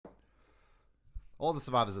All the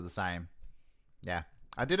survivors are the same. Yeah.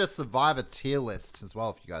 I did a survivor tier list as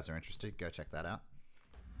well, if you guys are interested. Go check that out.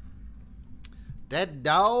 Dead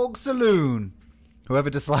Dog Saloon.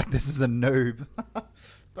 Whoever disliked this is a noob.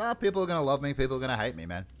 But people are going to love me. People are going to hate me,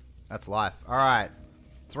 man. That's life. Alright.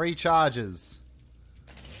 3 charges.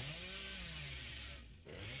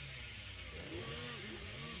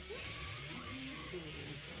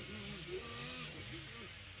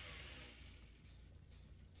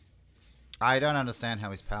 I don't understand how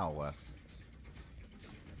his power works.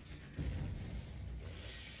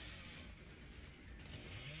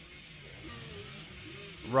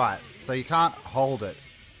 Right, so you can't hold it.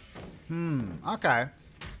 Okay.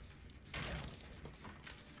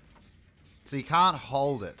 So you can't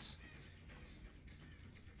hold it.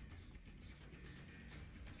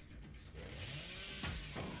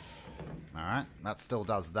 Alright, that still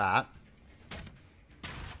does that.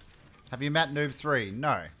 Have you met Noob 3?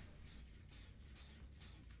 No.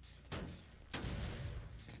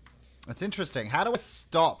 It's interesting. How do I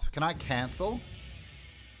stop? Can I cancel?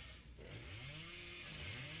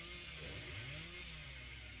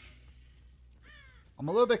 I'm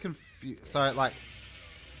a little bit confused. So, like...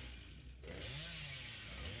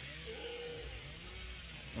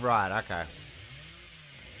 Right, okay.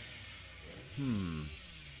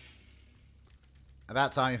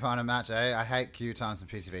 About time you find a match, eh? I hate queue times in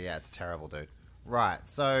PTB. Yeah, it's terrible, dude. Right,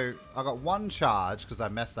 so I got 1 charge because I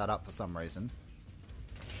messed that up for some reason.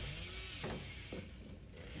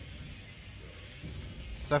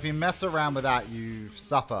 So if you mess around with that, you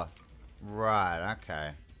suffer. Right,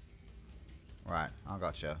 okay. Right, I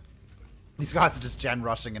gotcha. These guys are just gen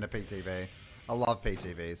rushing into PTB. I love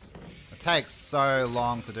PTBs. It takes so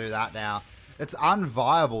long to do that now. It's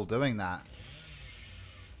unviable doing that.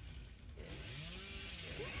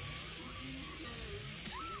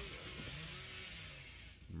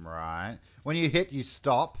 Right. When you hit, you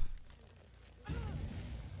stop.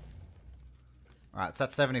 Alright, so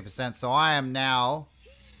that's 70%. So I am now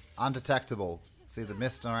undetectable. See the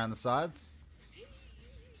mist around the sides?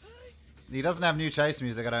 He doesn't have new chase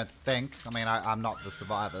music, I don't think. I mean, I'm not the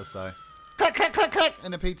survivor, so... Click, click, click, click!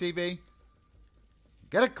 In a PTB.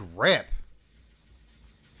 Get a grip.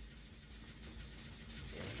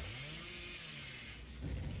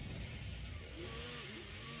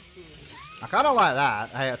 I kind of like that.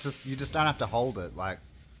 Hey, you just don't have to hold it. Like,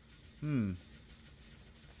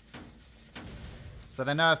 So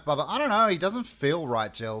they nerf Bubba. I don't know. He doesn't feel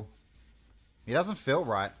right, Jill. He doesn't feel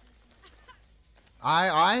right.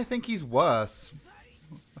 I think he's worse.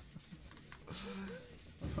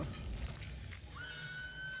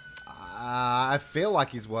 I feel like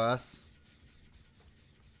he's worse.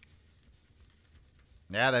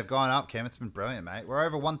 Yeah, they've gone up, Kim. It's been brilliant, mate. We're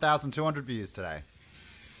over 1,200 views today.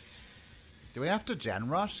 Do we have to gen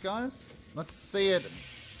rush, guys? Let's see it.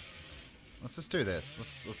 Let's just do this.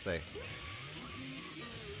 Let's see.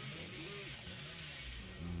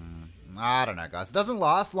 I don't know, guys. It doesn't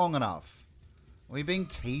last long enough. Are we being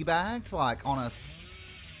teabagged? Like, honest.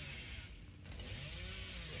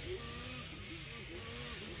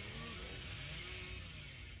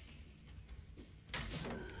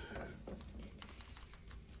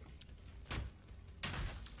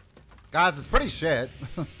 Guys, it's pretty shit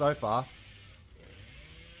so far.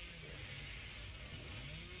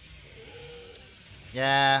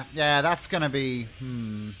 Yeah, that's gonna be...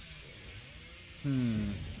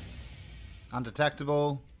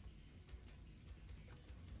 Undetectable.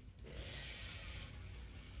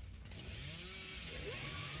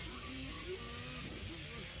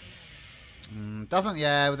 Doesn't,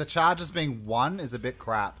 yeah, with the charges being 1 is a bit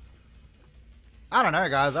crap. I don't know,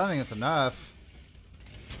 guys. I don't think it's a nerf.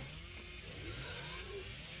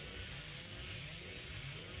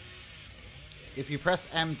 If you press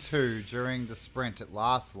M2 during the sprint, it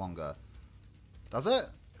lasts longer. Does it?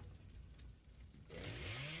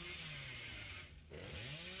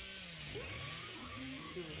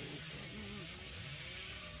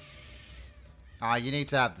 You need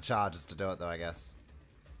to have the charges to do it, though, I guess.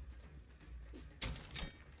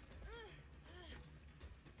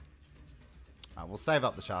 We'll save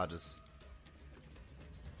up the charges.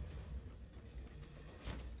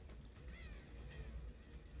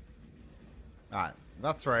 Alright,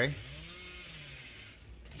 got 3.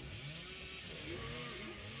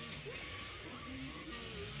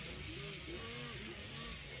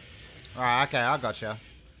 Alright, okay, I gotcha.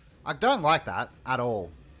 I don't like that at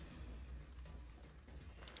all.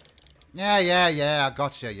 Yeah, I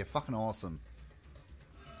gotcha. You're fucking awesome.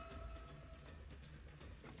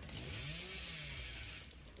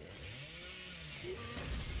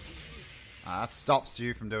 That stops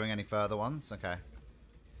you from doing any further ones. Okay.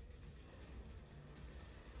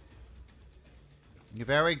 You're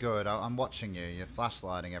very good. I'm watching you. You're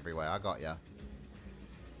flashlighting everywhere. I got you.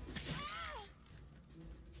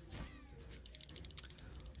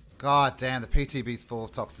 God damn, the PTB's full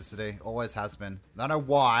of toxicity. Always has been. I don't know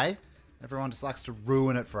why. Everyone just likes to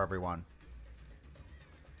ruin it for everyone.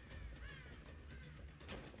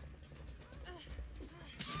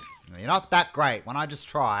 You're not that great. When I just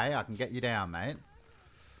try, I can get you down, mate.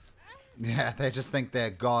 Yeah, they just think they're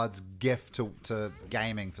God's gift to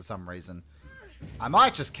gaming for some reason. I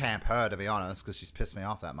might just camp her, to be honest, because she's pissed me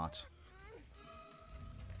off that much.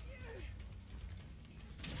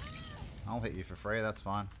 I'll hit you for free, that's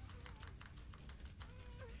fine.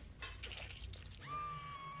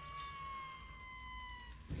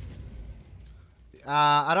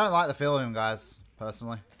 I don't like the feel of him, guys,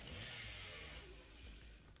 personally.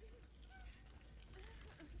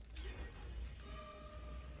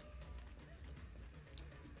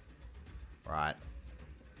 Right.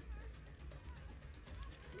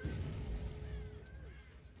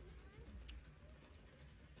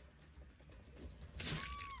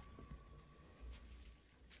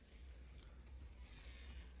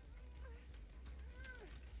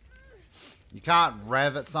 You can't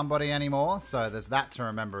rev at somebody anymore, so there's that to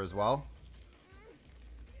remember as well.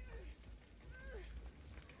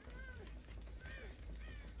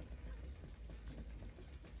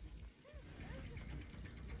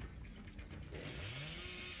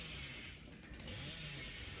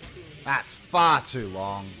 That's far too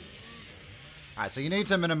long. Alright, so you need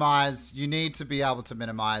to minimize, you need to be able to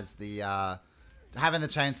minimize the, having the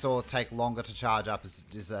chainsaw take longer to charge up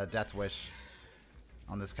is a death wish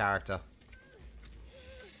on this character.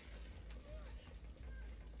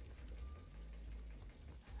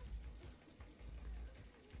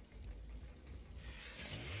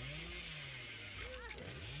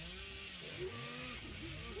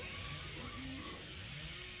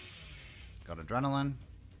 Got adrenaline.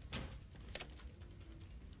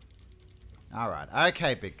 Alright.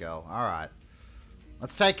 Okay, big girl. Alright.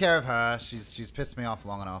 Let's take care of her. She's pissed me off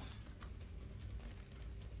long enough.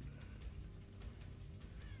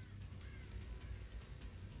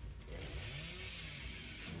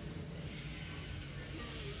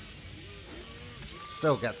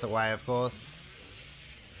 Still gets away, of course.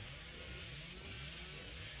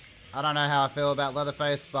 I don't know how I feel about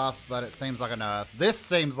Leatherface buff, but it seems like a nerf. This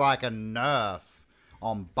seems like a nerf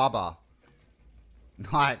on Bubba.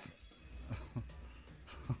 Like,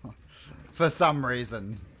 for some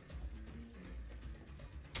reason.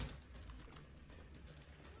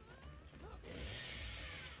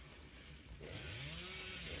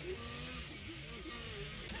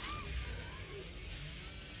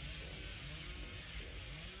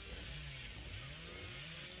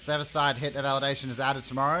 Server-side hit validation is added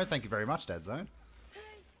tomorrow. Thank you very much, Dead Zone.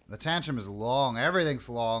 The tantrum is long. Everything's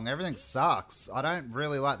long. Everything sucks. I don't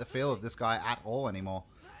really like the feel of this guy at all anymore.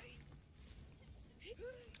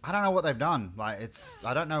 I don't know what they've done. Like,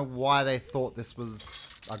 I don't know why they thought this was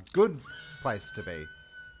a good place to be. Do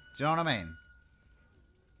you know what I mean?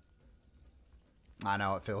 I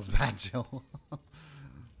know it feels bad, Jill.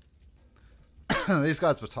 These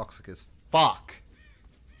guys were toxic as fuck.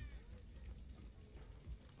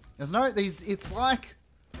 There's no, it's like,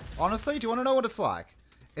 honestly, do you want to know what it's like?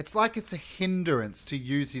 It's like it's a hindrance to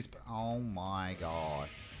use his, oh my god.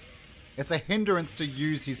 It's a hindrance to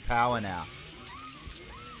use his power now.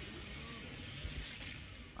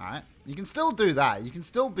 Alright, you can still do that. You can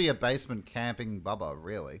still be a basement camping Bubba,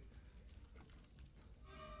 really.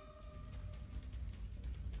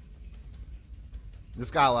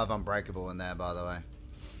 This guy will have Unbreakable in there, by the way.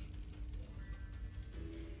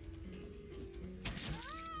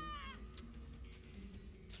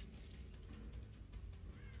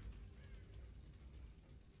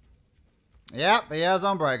 Yep, he has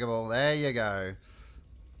Unbreakable. There you go.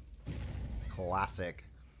 Classic.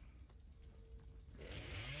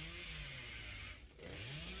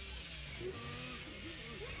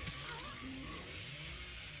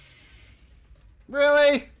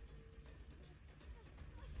 Really?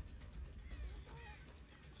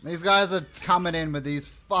 These guys are coming in with these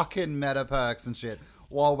fucking meta perks and shit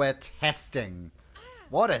while we're testing.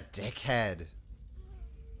 What a dickhead.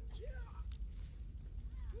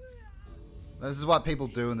 This is what people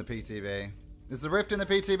do in the PTB. Is the rift in the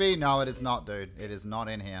PTB? No, it is not, dude. It is not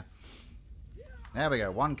in here. There we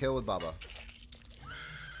go. 1 kill with Bubba.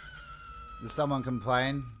 Does someone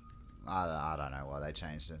complain? I don't know why they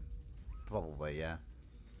changed it. Probably, yeah.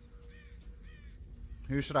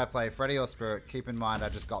 Who should I play? Freddy or Spirit? Keep in mind, I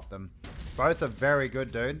just got them. Both are very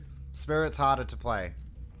good, dude. Spirit's harder to play.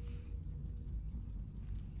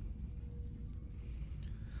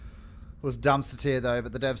 Was dumpster tier though,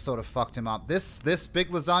 but the devs sort of fucked him up. This big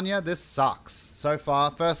lasagna, this sucks. So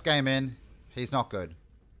far, first game in, he's not good.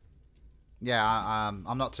 Yeah,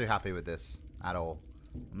 I'm not too happy with this at all.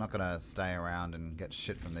 I'm not gonna stay around and get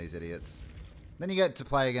shit from these idiots. Then you get to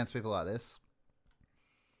play against people like this.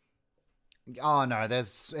 Oh no,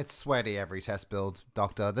 it's sweaty every test build,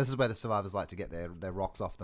 Doctor. This is where the survivors like to get their rocks off them.